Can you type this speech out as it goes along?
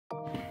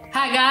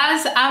Hi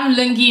guys, I'm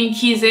Lungi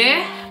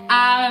Mkhize.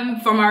 I'm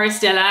from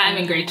Stella. I'm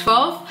in grade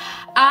 12.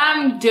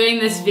 I'm doing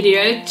this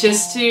video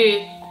just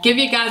to give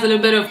you guys a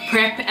little bit of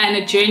prep and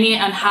a journey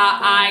on how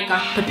I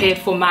got prepared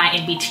for my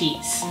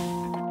NBTs.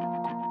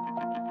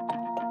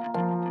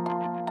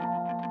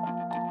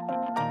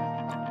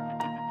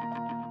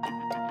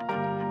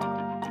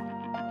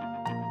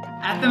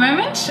 At the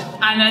moment,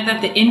 I know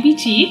that the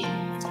NBT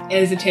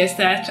is a test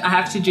that I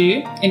have to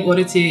do in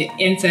order to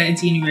enter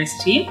into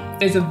university.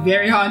 It's a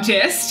very hard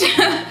test.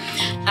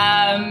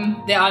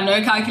 There are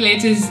no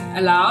calculators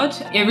allowed.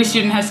 Every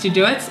student has to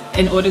do it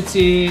in order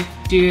to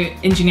do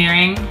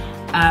engineering,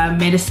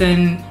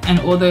 medicine, and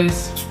all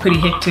those pretty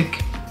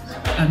hectic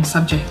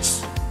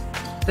subjects.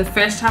 The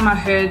first time I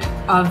heard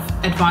of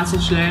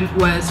AdvantageLearn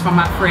was from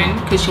my friend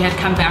because she had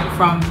come back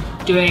from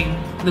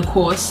doing the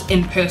course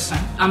in person.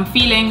 I'm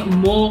feeling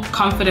more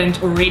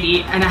confident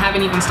already, and I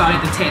haven't even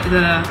started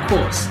the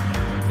course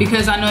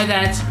because I know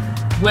that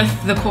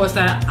with the course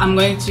that I'm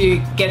going to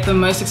get the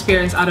most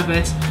experience out of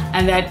it,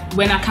 and that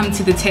when I come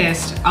to the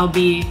test I'll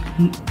be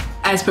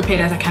as prepared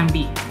as I can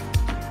be.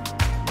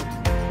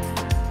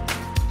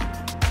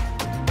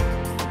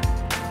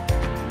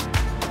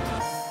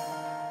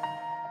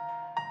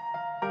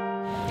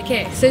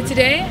 Okay, so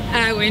today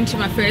I went to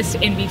my first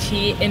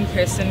NBT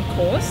in-person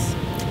course.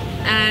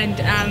 And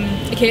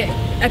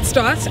at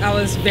start I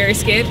was very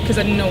scared because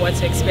I didn't know what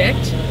to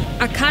expect.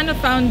 I kind of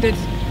found it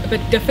a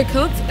bit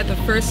difficult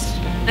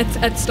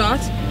at start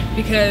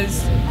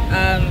because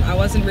I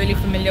wasn't really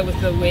familiar with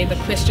the way the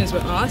questions were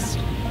asked.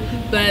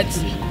 But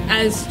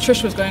as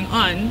Trish was going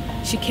on,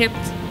 she kept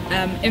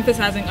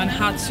emphasizing on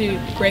how to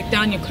break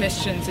down your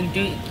questions and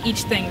do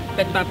each thing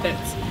bit by bit.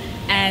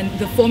 And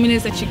the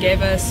formulas that she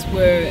gave us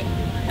were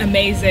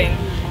amazing.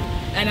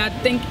 And I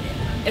think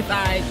if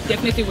I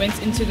definitely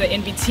went into the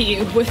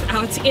NBT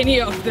without any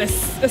of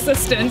this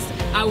assistance,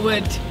 I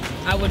would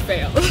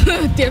fail,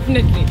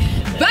 definitely.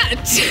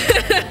 But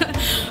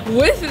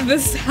with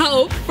this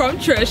help from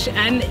Trish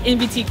and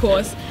NBT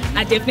course,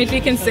 I definitely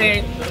can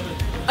say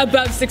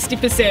above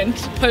 60%,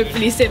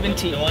 hopefully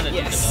 70%.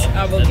 Yes,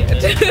 I will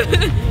get.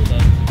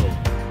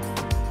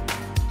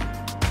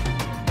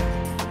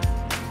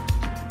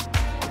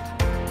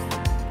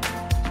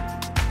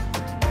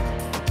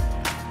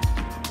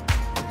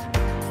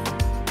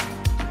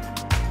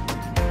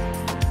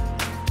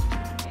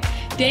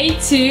 Day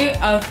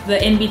 2 of the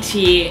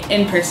NBT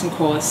in-person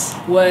course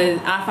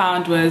I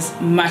found was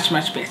much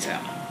better.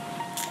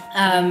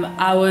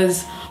 I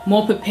was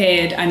more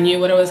prepared. I knew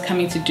what I was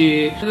coming to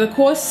do. The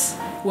course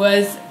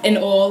was in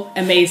all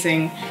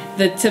amazing.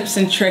 The tips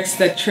and tricks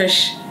that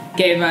Trish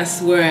gave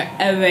us were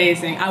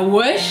amazing. I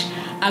wish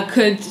I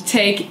could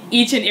take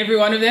each and every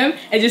one of them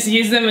and just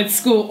use them at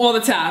school all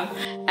the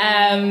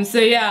time. So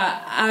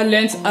yeah, I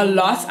learned a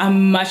lot.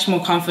 I'm much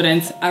more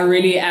confident. I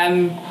really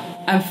am.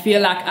 I feel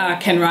like I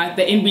can write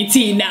the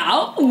NBT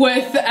now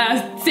with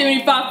a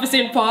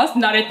 75% pass,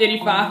 not a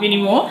 35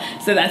 anymore.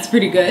 So that's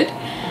pretty good.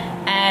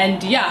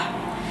 And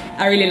yeah,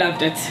 I really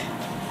loved it.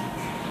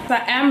 So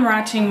I am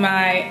writing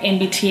my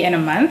NBT in a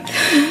month.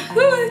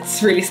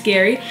 It's really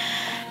scary.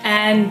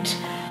 And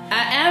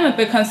I am a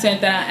bit concerned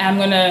that I am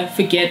gonna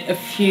forget a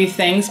few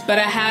things, but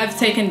I have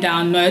taken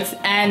down notes,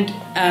 and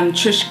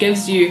Trish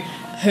gives you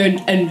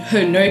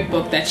her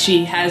notebook that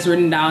she has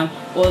written down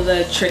all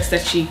the tricks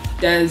that she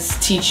does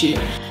teach you.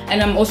 And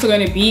I'm also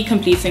going to be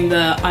completing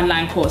the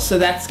online course, so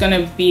that's going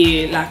to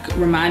be like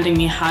reminding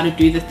me how to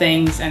do the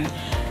things. And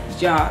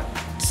yeah,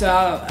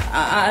 so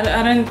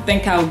I don't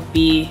think I'll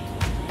be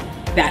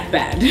that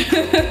bad.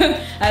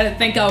 I don't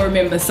think I'll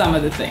remember some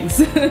of the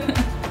things.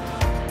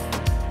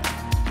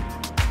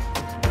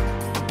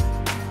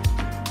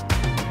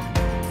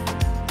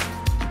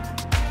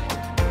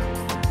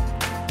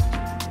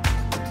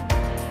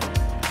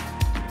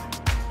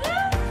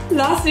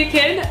 Last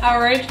weekend I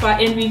wrote my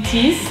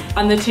NBTs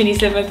on the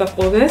 27th of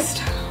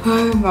August.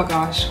 Oh my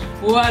gosh,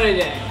 what a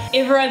day.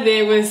 Everyone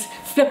there was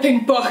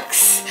flipping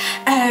books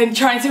and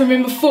trying to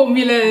remember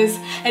formulas,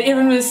 and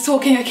everyone was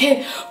talking,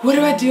 okay, what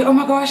do I do? Oh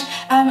my gosh,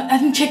 I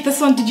didn't check this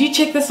one, did you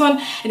check this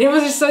one? And it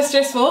was just so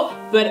stressful,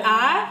 but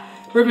I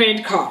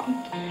remained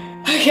calm.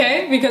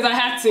 Okay, because I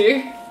had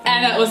to.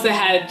 And I also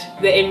had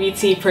the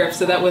NBT prep,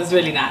 so that was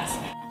really nice.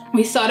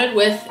 We started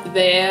with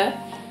their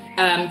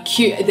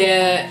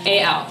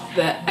AL,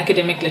 the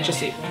academic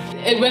literacy.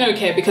 It went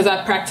okay because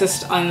I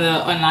practiced on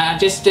the online. I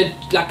just did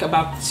like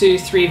about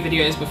 2-3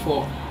 videos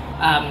before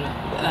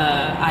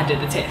I did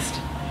the test.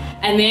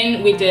 And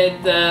then we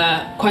did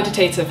the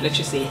quantitative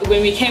literacy.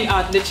 When we came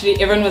out,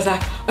 literally everyone was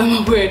like, oh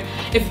my word,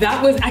 if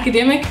that was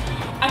academic,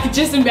 I could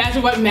just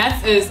imagine what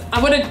maths is.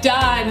 I would have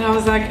died. And I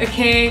was like,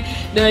 okay,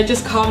 no,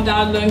 just calm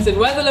down, Lungs. It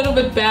was a little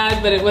bit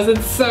bad, but it wasn't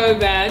so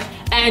bad.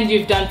 And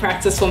you've done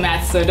practice for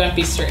maths, so don't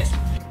be stressed.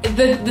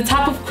 The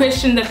type of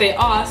question that they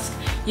ask,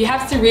 you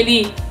have to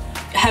really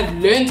have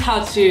learned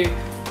how to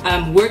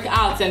work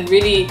out and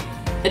really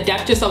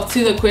adapt yourself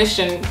to the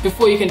question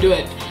before you can do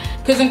it.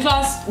 Because in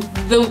class,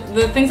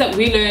 the things that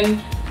we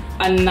learn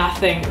are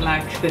nothing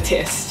like the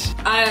test.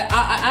 I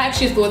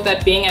actually thought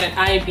that being at an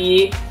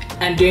IB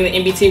and doing the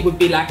NBT would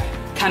be like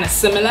kind of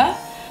similar,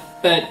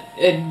 but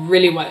it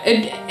really was.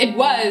 It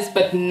was,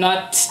 but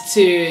not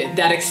to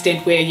that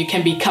extent where you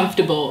can be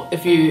comfortable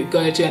if you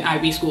go to an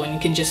IB school and you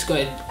can just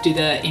go do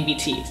the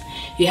NBTs.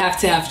 You have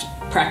to have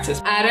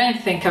practice. I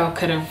don't think I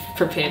could have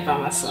prepared by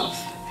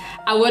myself.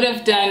 I would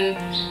have done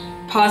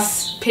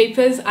past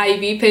papers,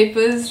 IB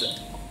papers,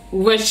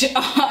 which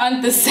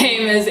aren't the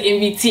same as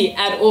NBT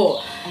at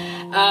all.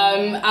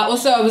 I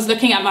was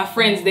looking at my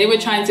friends, they were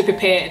trying to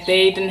prepare,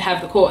 they didn't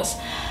have the course.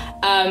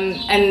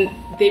 And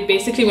they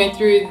basically went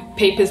through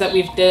papers that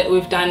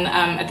we've done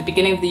at the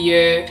beginning of the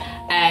year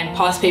and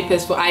past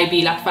papers for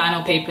IB, like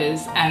final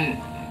papers, and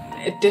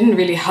it didn't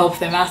really help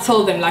them. I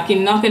told them, like, you're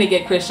not going to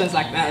get questions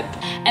like that.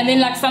 And then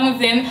like some of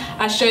them,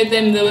 I showed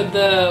them the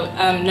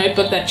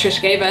notebook that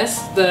Trish gave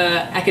us,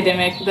 the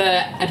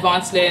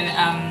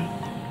AdvantageLearn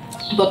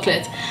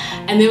booklet,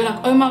 and they were like,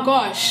 oh my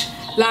gosh,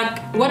 like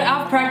what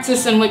I've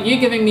practiced and what you're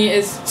giving me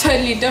is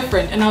totally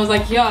different. And I was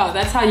like, yeah,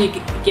 that's how you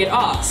get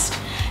asked.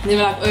 And they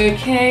were like,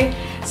 okay.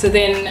 So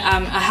then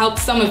I helped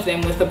some of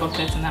them with the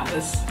booklet, and that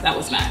was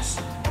nice.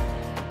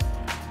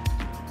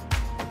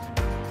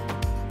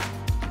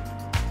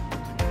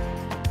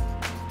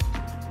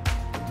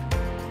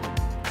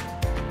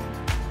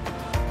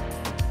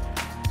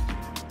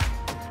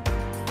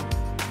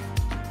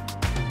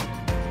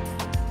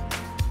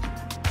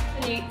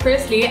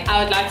 Firstly,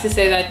 I would like to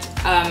say that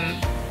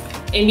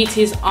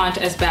NBTs aren't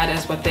as bad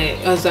as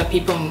what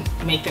people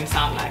make them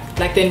sound like.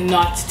 Like, they're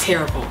not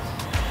terrible.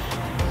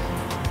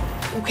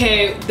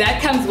 Okay,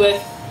 that comes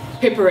with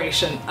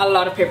preparation, a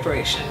lot of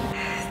preparation.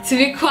 To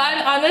be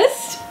quite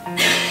honest,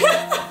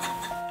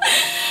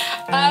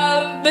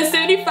 the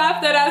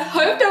 75 that I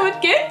hoped I would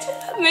get,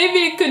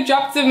 maybe it could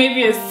drop to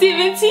maybe a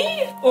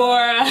 70 or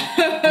a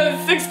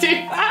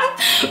 65,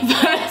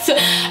 but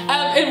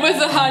it was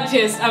a hard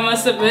test, I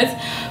must admit.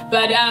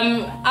 But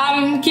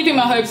I'm keeping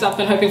my hopes up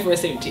and hoping for a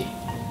 70.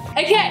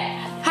 Okay,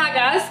 hi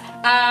guys.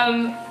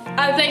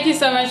 Thank you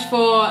so much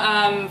for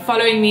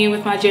following me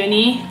with my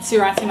journey to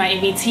writing my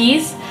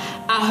NBTs.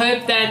 I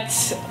hope that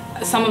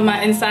some of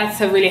my insights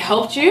have really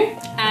helped you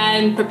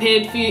and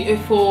prepared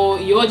for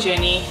your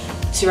journey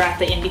to write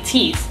the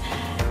NBTs.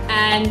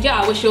 And yeah,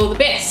 I wish you all the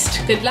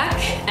best. Good luck,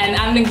 and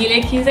I'm Lungi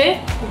Mkhize.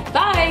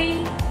 Bye!